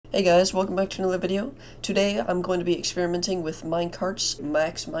Hey guys, welcome back to another video. Today I'm going to be experimenting with Minecart's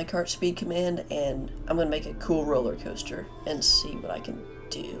MinecartSpeed command, and I'm going to make a cool roller coaster and see what I can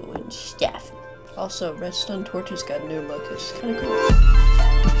do and stuff. Also, redstone torches got a new look, it's kind of cool.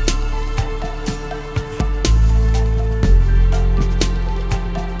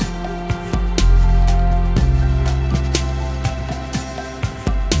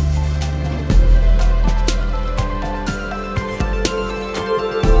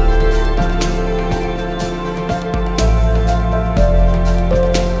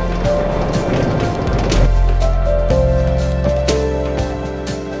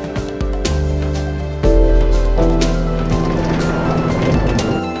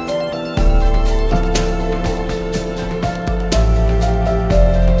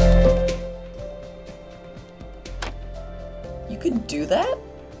 You can do that?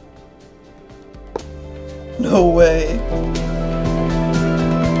 No way.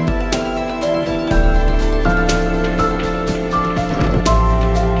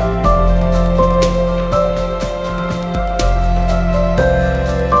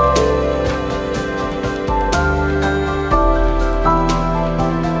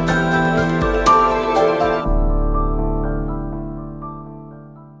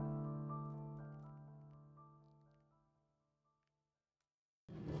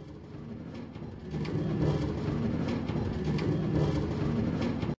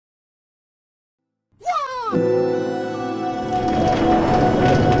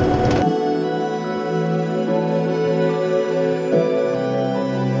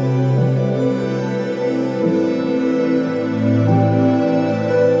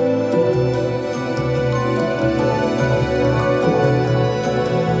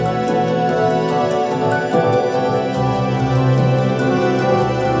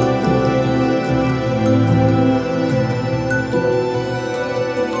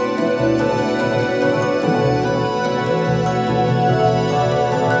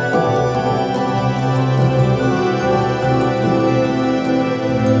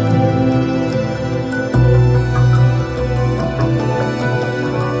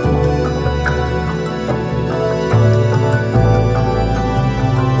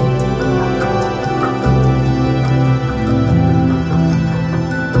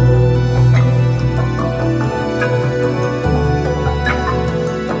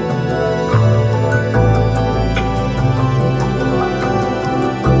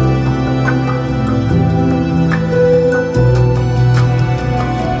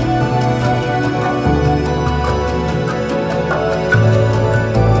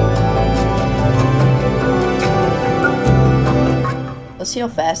 Let's see how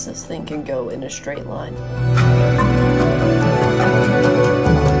fast this thing can go in a straight line.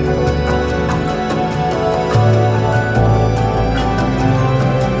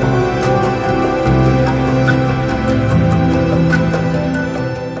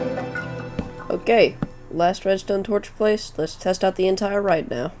 Okay, last redstone torch placed. Let's test out the entire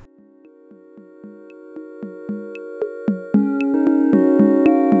ride now.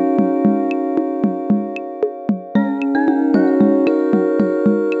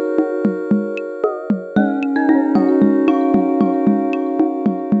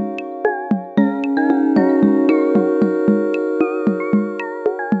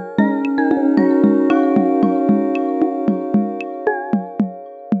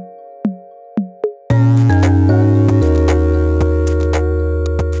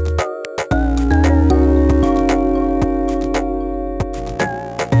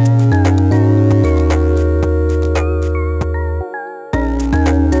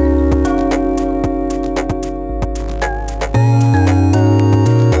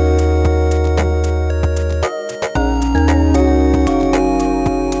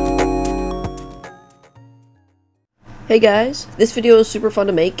 Hey guys, this video is super fun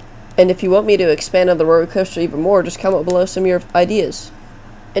to make, and if you want me to expand on the roller coaster even more, just comment below some of your ideas.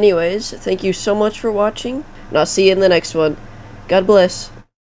 Anyways, thank you so much for watching, and I'll see you in the next one. God bless.